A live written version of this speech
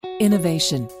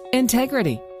innovation,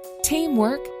 integrity,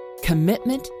 teamwork,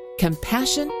 commitment,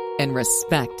 compassion, and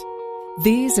respect.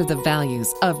 These are the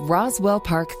values of Roswell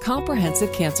Park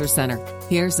Comprehensive Cancer Center.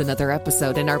 Here's another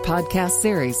episode in our podcast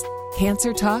series,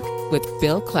 Cancer Talk with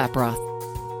Bill Klaproth.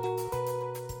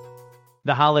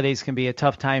 The holidays can be a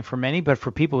tough time for many, but for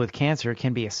people with cancer, it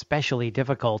can be especially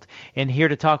difficult. And here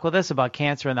to talk with us about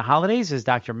cancer and the holidays is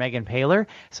Dr. Megan Paler,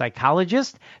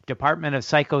 psychologist, Department of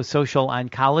Psychosocial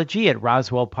Oncology at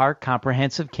Roswell Park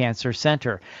Comprehensive Cancer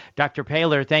Center. Dr.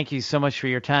 Paler, thank you so much for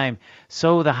your time.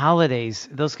 So the holidays,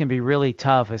 those can be really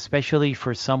tough, especially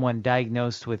for someone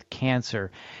diagnosed with cancer.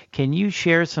 Can you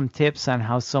share some tips on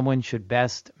how someone should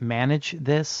best manage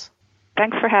this?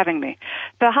 Thanks for having me.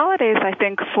 The holidays, I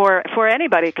think, for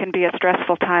anybody can be a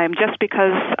stressful time just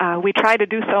because we try to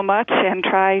do so much and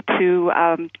try to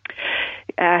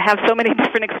have so many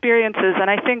different experiences. And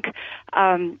I think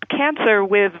cancer,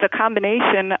 with the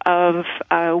combination of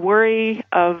worry,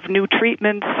 of new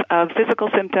treatments, of physical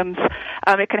symptoms,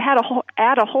 it can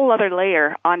add a whole other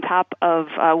layer on top of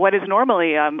what is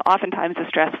normally oftentimes a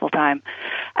stressful time.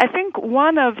 I think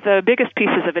one of the biggest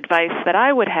pieces of advice that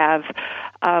I would have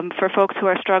for folks who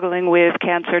are struggling with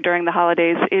cancer during the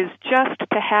holidays is just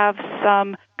to have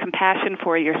some compassion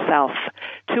for yourself,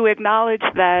 to acknowledge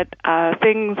that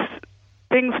things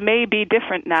may be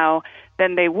different now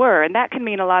than they were, and that can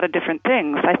mean a lot of different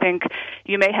things. I think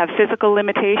you may have physical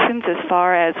limitations as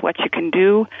far as what you can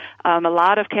do. A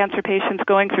lot of cancer patients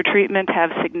going through treatment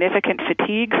have significant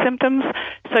fatigue symptoms,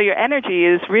 so your energy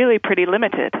is really pretty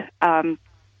limited.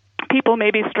 People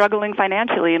may be struggling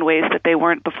financially in ways that they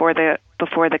weren't before the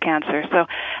cancer. So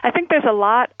I think there's a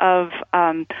lot of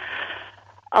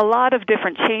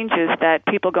different changes that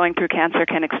people going through cancer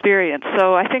can experience.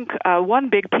 So I think one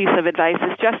big piece of advice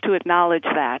is just to acknowledge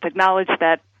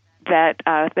that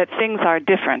things are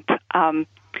different,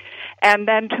 and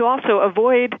then to also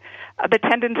avoid the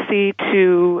tendency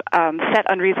to set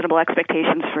unreasonable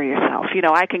expectations for yourself. You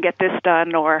know, I can get this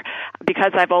done, or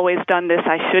because I've always done this,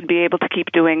 I should be able to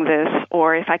keep doing this,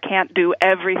 or if I can't do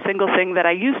every single thing that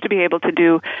I used to be able to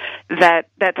do, that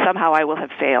somehow I will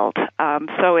have failed.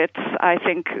 So it's, I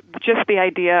think, just the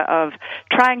idea of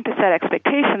trying to set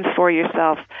expectations for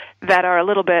yourself that are a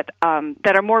little bit,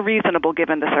 that are more reasonable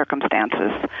given the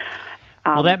circumstances.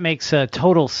 Well, that makes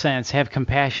total sense. Have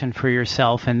compassion for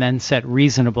yourself and then set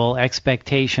reasonable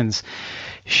expectations.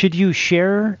 Should you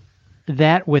share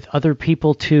that with other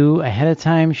people too ahead of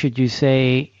time? Should you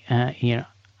say,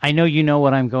 I know you know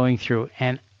what I'm going through,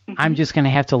 and I'm just going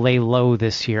to have to lay low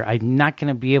this year. I'm not going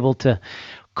to be able to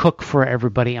cook for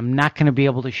everybody. I'm not going to be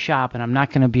able to shop, and I'm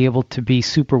not going to be able to be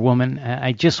Superwoman.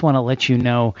 I just want to let you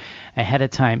know ahead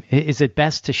of time. Is it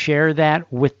best to share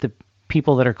that with the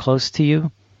people that are close to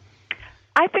you?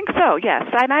 I think so, yes.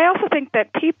 And I also think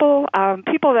that people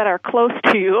that are close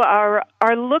to you are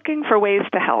looking for ways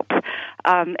to help.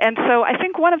 And so I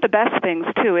think one of the best things,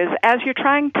 too, is as you're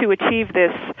trying to achieve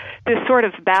this sort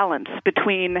of balance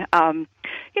between,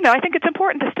 I think it's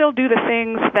important to still do the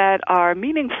things that are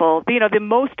meaningful, the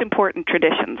most important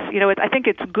traditions. I think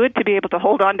it's good to be able to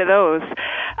hold on to those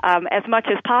as much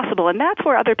as possible, and that's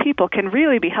where other people can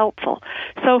really be helpful.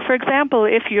 So, for example,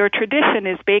 if your tradition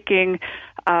is baking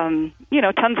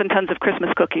tons and tons of Christmas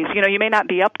cookies. You may not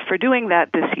be up for doing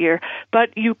that this year, but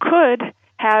you could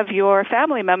have your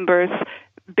family members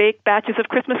bake batches of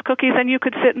Christmas cookies, and you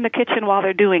could sit in the kitchen while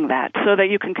they're doing that so that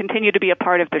you can continue to be a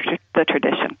part of the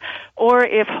tradition. Or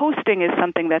if hosting is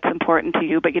something that's important to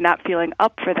you, but you're not feeling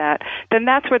up for that, then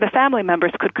that's where the family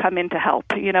members could come in to help,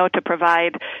 to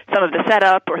provide some of the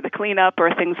setup or the cleanup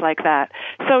or things like that.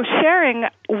 So sharing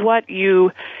what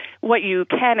you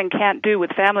can and can't do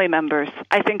with family members,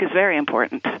 I think, is very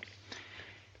important.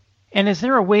 And is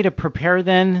there a way to prepare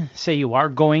then? Say you are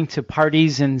going to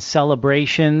parties and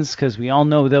celebrations, because we all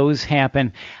know those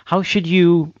happen. How should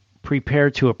you prepare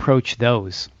to approach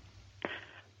those?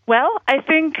 Well, I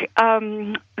think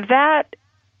that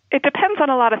it depends on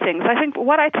a lot of things. I think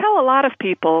what I tell a lot of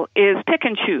people is pick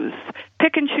and choose.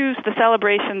 Pick and choose the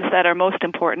celebrations that are most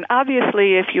important.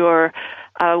 Obviously, if your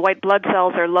white blood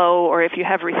cells are low or if you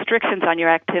have restrictions on your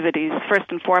activities, first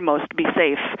and foremost, be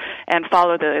safe and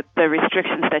follow the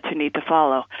restrictions that you need to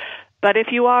follow. But if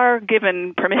you are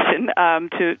given permission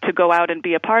to go out and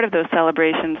be a part of those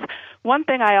celebrations, one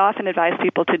thing I often advise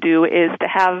people to do is to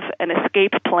have an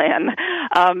escape plan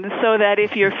so that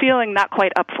if you're feeling not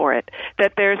quite up for it,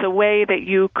 that there's a way that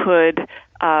you could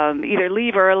either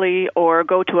leave early or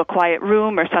go to a quiet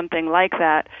room or something like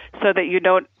that, so that you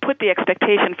don't put the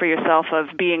expectation for yourself of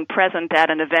being present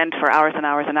at an event for hours and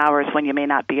hours and hours when you may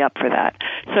not be up for that.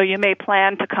 So you may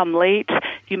plan to come late.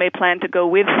 You may plan to go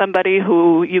with somebody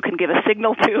who you can give a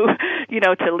signal to,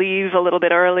 to leave a little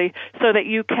bit early, so that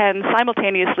you can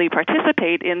simultaneously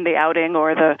participate in the outing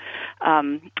or the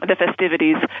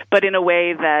festivities, but in a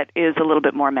way that is a little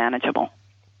bit more manageable.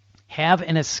 Have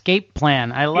an escape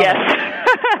plan. I love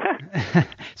it.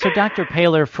 So, Dr.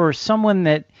 Paler, for someone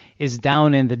that is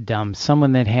down in the dumps,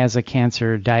 someone that has a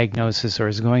cancer diagnosis or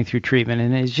is going through treatment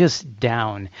and is just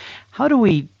down, how do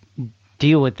we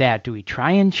deal with that? Do we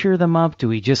try and cheer them up? Do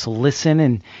we just listen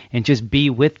and just be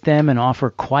with them and offer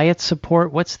quiet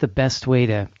support? What's the best way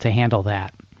to handle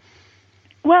that?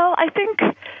 Well, I think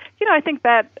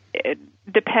that it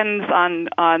depends on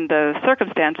the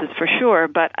circumstances for sure,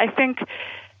 but I think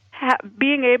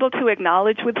being able to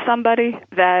acknowledge with somebody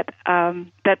that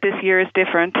this year is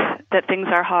different, that things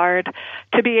are hard,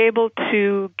 to be able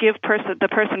to give the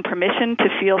person permission to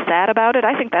feel sad about it,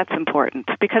 I think that's important,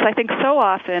 because I think so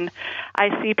often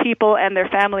I see people and their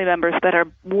family members that are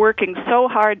working so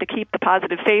hard to keep the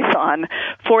positive face on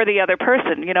for the other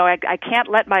person. I can't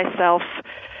let myself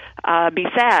be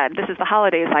sad. This is the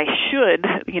holidays. I should,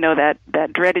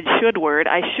 that dreaded should word,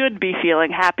 I should be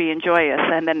feeling happy and joyous.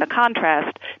 And then the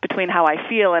contrast between how I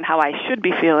feel and how I should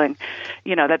be feeling,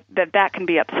 that can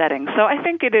be upsetting. So I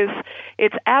think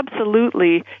it's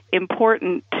absolutely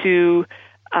important to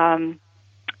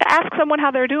ask someone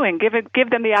how they're doing. Give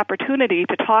them the opportunity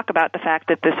to talk about the fact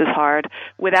that this is hard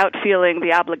without feeling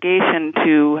the obligation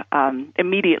to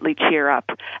immediately cheer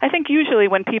up. I think usually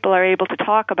when people are able to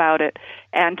talk about it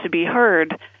and to be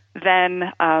heard,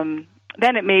 then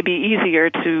it may be easier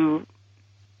to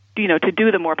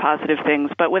do the more positive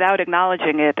things. But without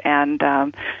acknowledging it and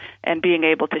being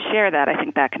able to share that, I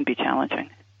think that can be challenging.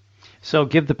 So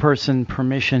give the person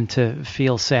permission to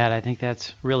feel sad. I think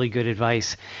that's really good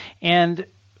advice. And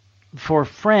for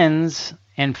friends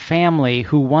and family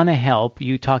who want to help,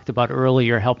 you talked about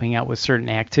earlier helping out with certain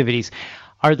activities.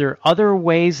 Are there other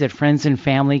ways that friends and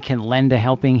family can lend a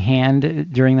helping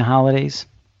hand during the holidays?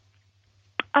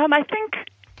 I think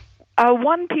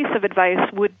one piece of advice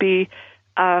would be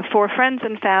for friends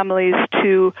and families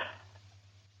to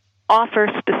offer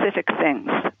specific things,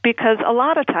 because a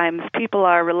lot of times people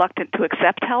are reluctant to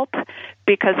accept help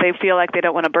because they feel like they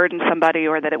don't want to burden somebody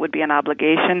or that it would be an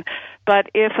obligation. But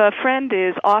if a friend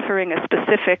is offering a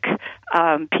specific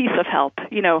piece of help,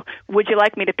 would you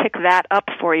like me to pick that up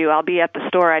for you? I'll be at the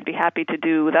store. I'd be happy to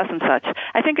do thus and such.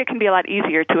 I think it can be a lot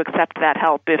easier to accept that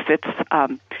help if it's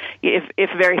if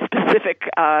very specific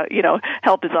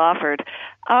help is offered.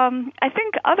 I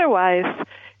think otherwise,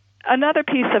 another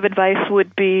piece of advice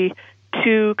would be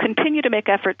to continue to make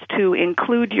efforts to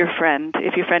include your friend.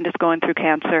 If your friend is going through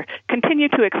cancer, continue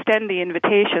to extend the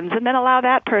invitations and then allow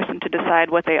that person to decide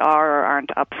what they are or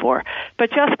aren't up for. But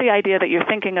just the idea that you're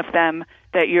thinking of them,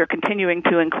 that you're continuing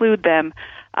to include them,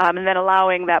 and then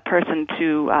allowing that person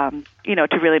to,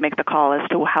 to really make the call as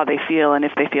to how they feel and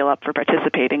if they feel up for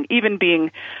participating. Even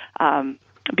being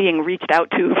reached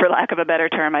out to, for lack of a better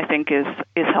term, I think is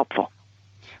helpful.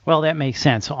 Well, that makes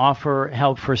sense. Offer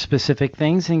help for specific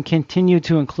things and continue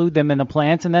to include them in the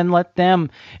plans, and then let them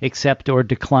accept or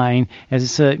decline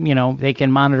as, they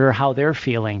can monitor how they're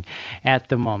feeling at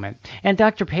the moment. And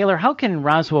Dr. Paler, how can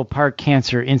Roswell Park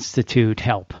Cancer Institute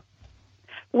help?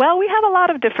 Well, we have a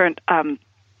lot of different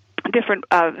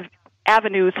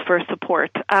avenues for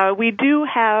support. We do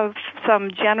have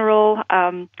some general,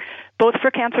 both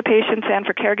for cancer patients and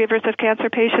for caregivers of cancer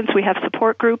patients. We have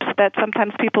support groups that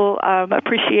sometimes people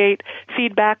appreciate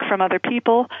feedback from other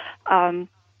people.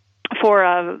 For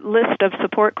a list of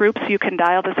support groups, you can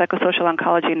dial the psychosocial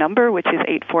oncology number, which is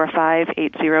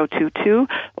 845-8022,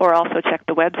 or also check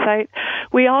the website.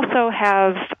 We also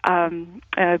have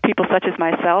people such as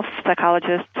myself,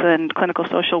 psychologists and clinical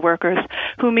social workers,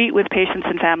 who meet with patients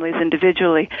and families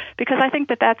individually, because I think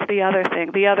that that's the other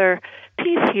thing. The other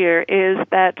piece here is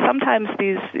that sometimes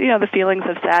these, the feelings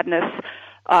of sadness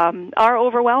are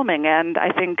overwhelming, and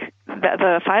I think that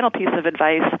the final piece of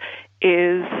advice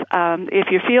is if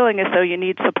you're feeling as though you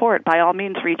need support, by all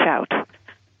means reach out.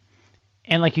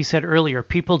 And like you said earlier,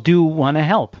 people do want to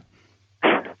help.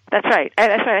 That's right.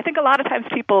 I think a lot of times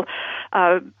people,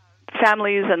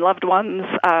 families and loved ones,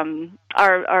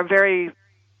 are very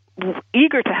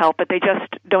eager to help, but they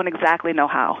just don't exactly know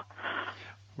how.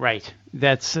 Right.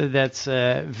 That's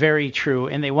very true.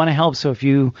 And they want to help. So if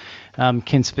you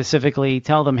can specifically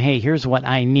tell them, hey, here's what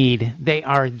I need, they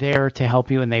are there to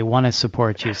help you and they want to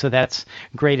support you. So that's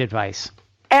great advice.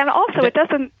 And also,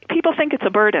 people think it's a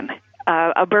burden.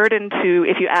 a burden to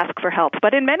if you ask for help.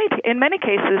 But in many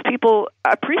cases, people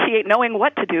appreciate knowing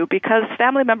what to do because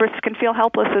family members can feel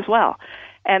helpless as well,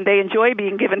 and they enjoy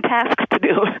being given tasks to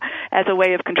do as a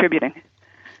way of contributing.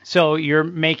 So you're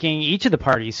making each of the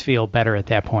parties feel better at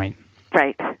that point.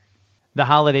 Right. The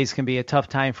holidays can be a tough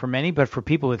time for many, but for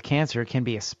people with cancer, it can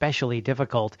be especially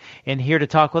difficult. And here to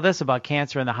talk with us about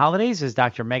cancer and the holidays is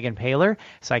Dr. Megan Paler,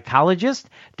 psychologist,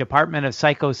 Department of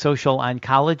Psychosocial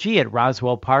Oncology at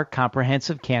Roswell Park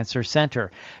Comprehensive Cancer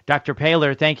Center. Dr.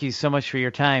 Paler, thank you so much for your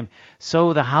time.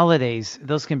 So the holidays,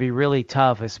 those can be really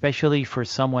tough, especially for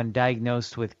someone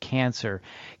diagnosed with cancer.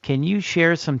 Can you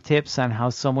share some tips on how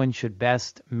someone should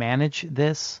best manage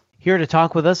this? Here to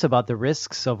talk with us about the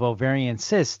risks of ovarian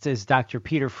cysts is Dr.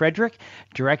 Peter Frederick,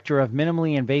 Director of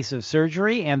Minimally Invasive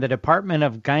Surgery and the Department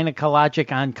of Gynecologic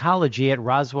Oncology at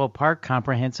Roswell Park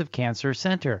Comprehensive Cancer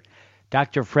Center.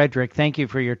 Dr. Frederick, thank you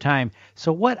for your time.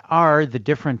 So what are the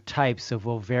different types of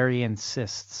ovarian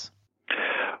cysts?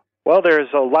 Well, there's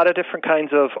a lot of different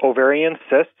kinds of ovarian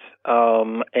cysts,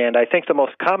 and I think the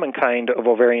most common kind of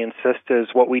ovarian cyst is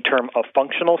what we term a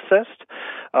functional cyst,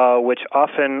 which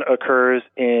often occurs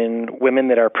in women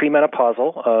that are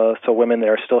premenopausal, so women that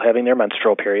are still having their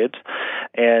menstrual periods.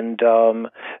 And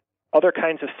other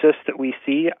kinds of cysts that we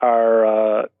see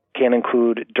can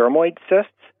include dermoid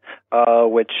cysts,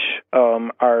 which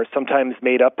are sometimes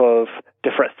made up of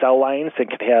different cell lines that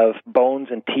can have bones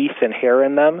and teeth and hair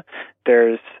in them.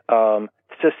 There's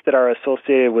cysts that are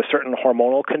associated with certain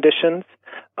hormonal conditions,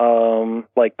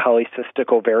 like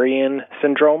polycystic ovarian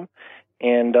syndrome,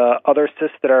 and other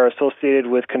cysts that are associated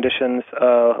with conditions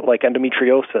like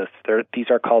endometriosis. These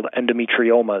are called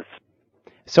endometriomas.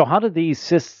 So how do these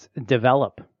cysts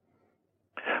develop?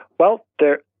 Well,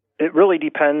 it really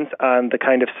depends on the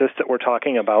kind of cyst that we're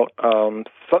talking about.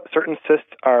 Certain cysts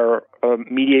are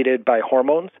mediated by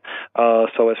hormones.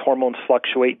 So as hormones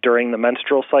fluctuate during the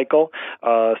menstrual cycle,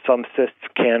 some cysts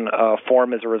can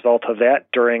form as a result of that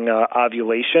during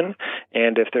ovulation.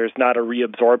 And if there's not a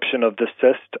reabsorption of the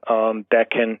cyst, that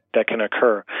can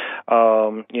occur.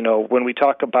 When we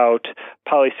talk about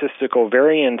polycystic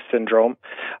ovarian syndrome,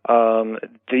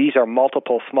 these are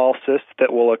multiple small cysts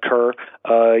that will occur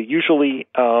usually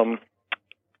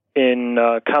in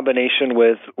combination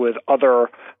with other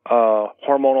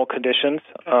hormonal conditions,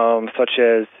 such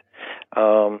as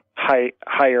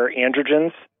higher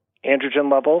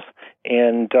androgen levels,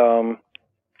 and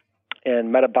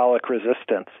metabolic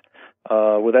resistance.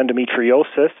 With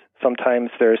endometriosis, sometimes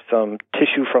there's some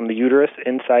tissue from the uterus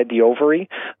inside the ovary.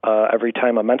 Every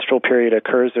time a menstrual period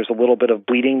occurs, there's a little bit of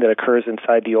bleeding that occurs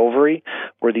inside the ovary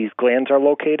where these glands are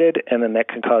located, and then that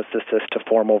can cause the cyst to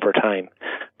form over time.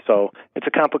 So it's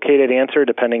a complicated answer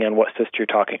depending on what cyst you're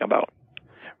talking about.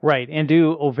 Right. And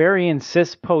do ovarian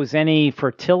cysts pose any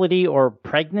fertility or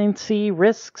pregnancy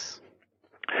risks?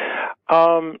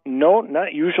 No,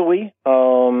 not usually.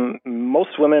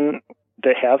 Most women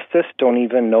that have cysts don't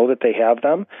even know that they have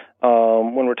them.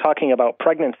 When we're talking about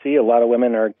pregnancy, a lot of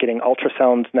women are getting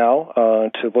ultrasounds now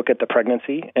to look at the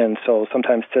pregnancy, and so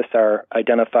sometimes cysts are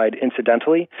identified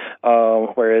incidentally,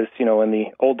 whereas, in the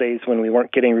old days when we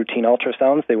weren't getting routine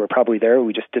ultrasounds, they were probably there,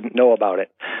 we just didn't know about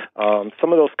it.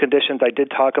 Some of those conditions I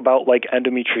did talk about, like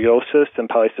endometriosis and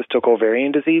polycystic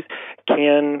ovarian disease,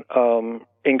 can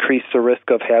increase the risk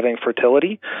of having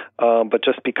fertility, but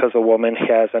just because a woman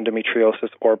has endometriosis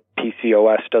or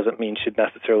PCOS doesn't mean she'd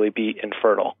necessarily be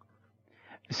infertile.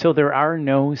 So there are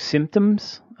no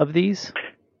symptoms of these?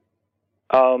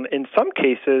 In some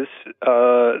cases,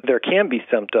 there can be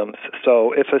symptoms.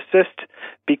 So if a cyst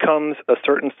becomes a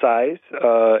certain size,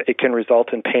 it can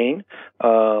result in pain.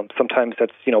 Sometimes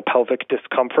that's, pelvic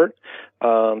discomfort.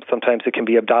 Sometimes it can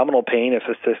be abdominal pain if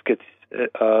a cyst gets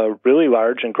really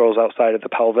large and grows outside of the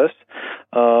pelvis.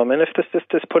 And if the cyst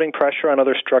is putting pressure on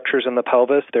other structures in the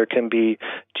pelvis, there can be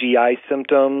GI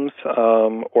symptoms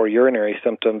or urinary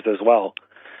symptoms as well.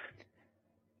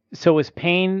 So is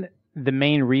pain the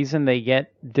main reason they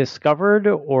get discovered,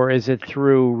 or is it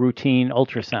through routine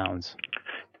ultrasounds?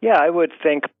 Yeah, I would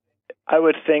think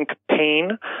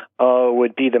pain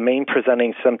would be the main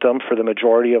presenting symptom for the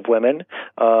majority of women.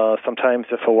 Sometimes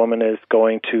if a woman is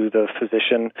going to the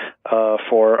physician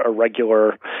for a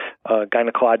regular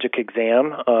gynecologic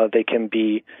exam, they can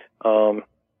be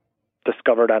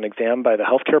discovered on exam by the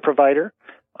healthcare provider,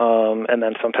 and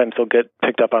then sometimes they'll get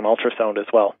picked up on ultrasound as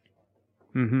well.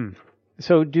 Mm-hmm.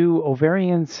 So do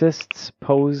ovarian cysts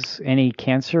pose any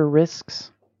cancer risks?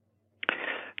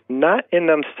 Not in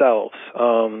themselves.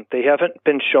 They haven't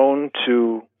been shown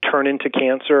to turn into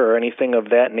cancer or anything of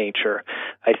that nature.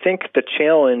 I think the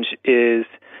challenge is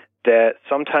that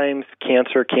sometimes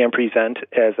cancer can present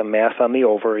as a mass on the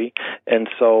ovary, and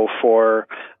so for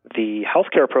the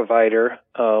healthcare provider,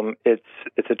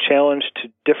 it's a challenge to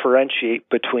differentiate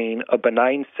between a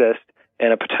benign cyst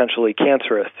and a potentially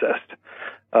cancerous cyst,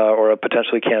 or a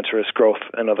potentially cancerous growth,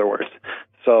 in other words.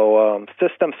 So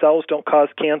cysts themselves don't cause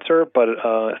cancer, but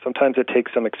sometimes it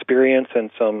takes some experience and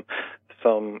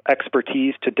some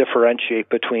expertise to differentiate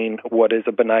between what is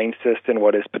a benign cyst and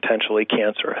what is potentially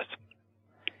cancerous.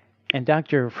 And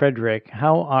Dr. Frederick,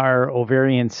 how are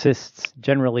ovarian cysts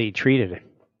generally treated?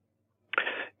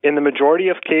 In the majority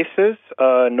of cases,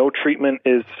 no treatment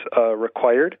is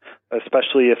required,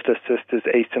 especially if the cyst is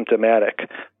asymptomatic.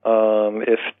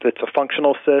 If it's a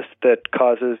functional cyst that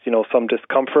causes, some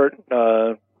discomfort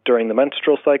during the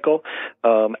menstrual cycle,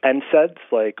 NSAIDs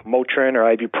like Motrin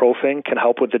or ibuprofen can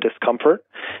help with the discomfort.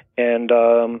 And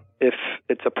if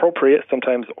it's appropriate,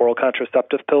 sometimes oral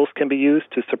contraceptive pills can be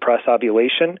used to suppress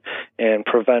ovulation and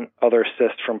prevent other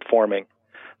cysts from forming.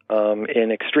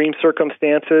 In extreme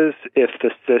circumstances, if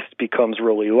the cyst becomes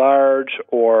really large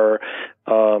or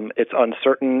it's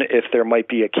uncertain if there might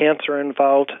be a cancer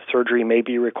involved, surgery may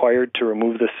be required to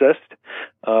remove the cyst.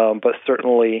 But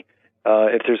certainly,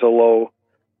 if there's a low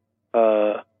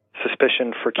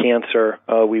suspicion for cancer,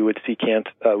 we would see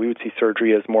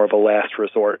surgery as more of a last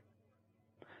resort.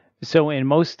 So, in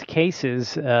most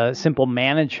cases, simple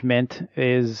management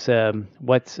is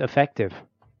what's effective.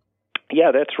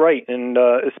 Yeah, that's right. And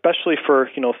especially for,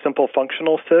 simple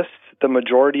functional cysts, the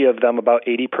majority of them, about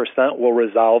 80%, will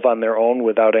resolve on their own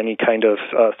without any kind of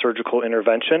surgical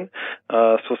intervention.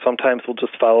 So sometimes we'll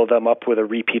just follow them up with a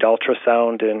repeat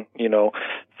ultrasound in,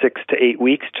 6 to 8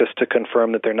 weeks just to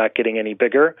confirm that they're not getting any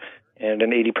bigger. And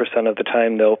in 80% of the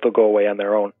time, they'll go away on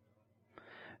their own.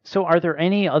 So are there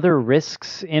any other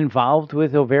risks involved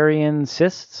with ovarian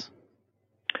cysts?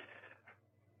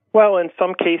 Well, in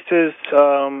some cases,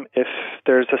 if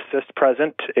there's a cyst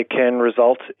present, it can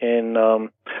result in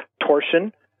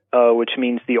torsion, which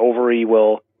means the ovary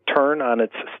will turn on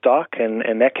its stalk,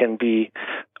 and that can be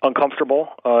uncomfortable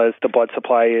as the blood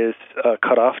supply is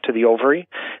cut off to the ovary.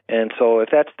 And so if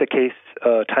that's the case,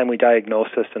 timely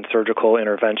diagnosis and surgical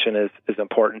intervention is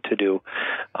important to do.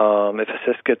 If a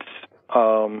cyst gets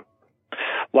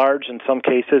large, in some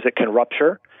cases, it can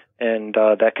rupture, and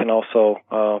that can also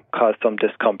cause some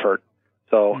discomfort.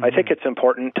 So I think it's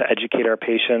important to educate our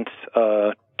patients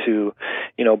to,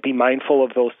 be mindful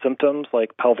of those symptoms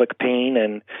like pelvic pain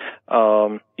and,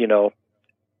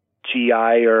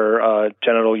 GI or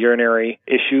genital urinary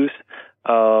issues.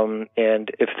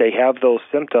 And if they have those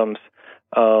symptoms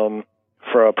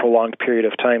for a prolonged period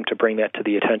of time, to bring that to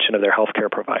the attention of their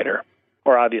healthcare provider.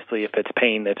 Or obviously, if it's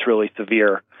pain that's really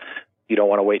severe, you don't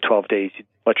want to wait 12 days. You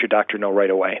let your doctor know right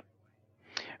away.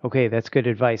 Okay, that's good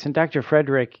advice. And Dr.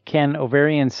 Frederick, can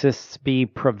ovarian cysts be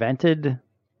prevented?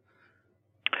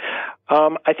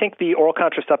 I think the oral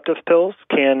contraceptive pills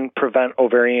can prevent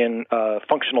ovarian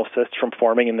functional cysts from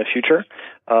forming in the future.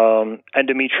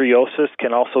 Endometriosis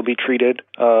can also be treated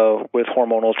with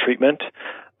hormonal treatment.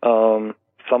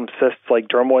 Some cysts, like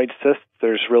dermoid cysts,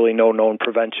 there's really no known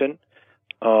prevention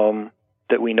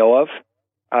that we know of.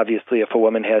 Obviously, if a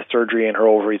woman has surgery and her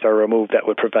ovaries are removed, that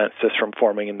would prevent cysts from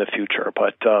forming in the future.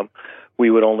 But we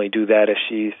would only do that if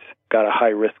she's got a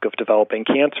high risk of developing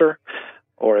cancer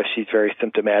or if she's very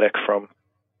symptomatic from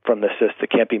the cyst that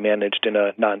can't be managed in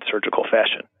a non-surgical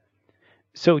fashion.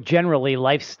 So generally,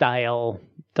 lifestyle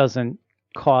doesn't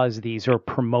cause these or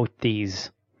promote these?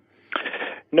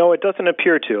 No, it doesn't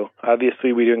appear to.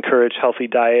 Obviously, we encourage healthy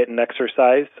diet and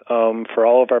exercise for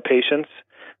all of our patients,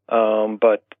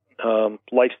 but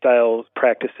lifestyle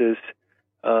practices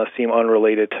seem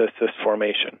unrelated to cyst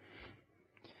formation.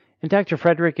 And Dr.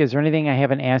 Frederick, is there anything I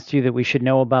haven't asked you that we should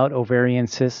know about ovarian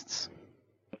cysts?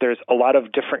 There's a lot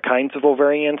of different kinds of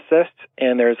ovarian cysts,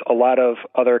 and there's a lot of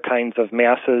other kinds of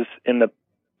masses in the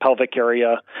pelvic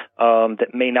area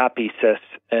that may not be cysts.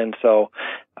 And so,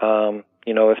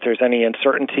 if there's any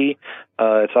uncertainty,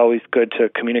 it's always good to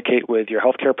communicate with your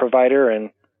healthcare provider, and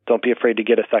don't be afraid to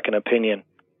get a second opinion.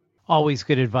 Always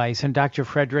good advice. And Dr.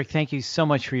 Frederick, thank you so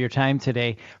much for your time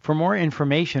today. For more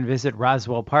information, visit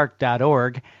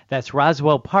roswellpark.org. That's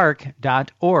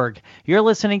roswellpark.org. You're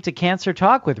listening to Cancer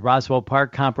Talk with Roswell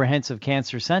Park Comprehensive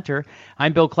Cancer Center.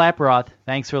 I'm Bill Klaproth.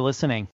 Thanks for listening.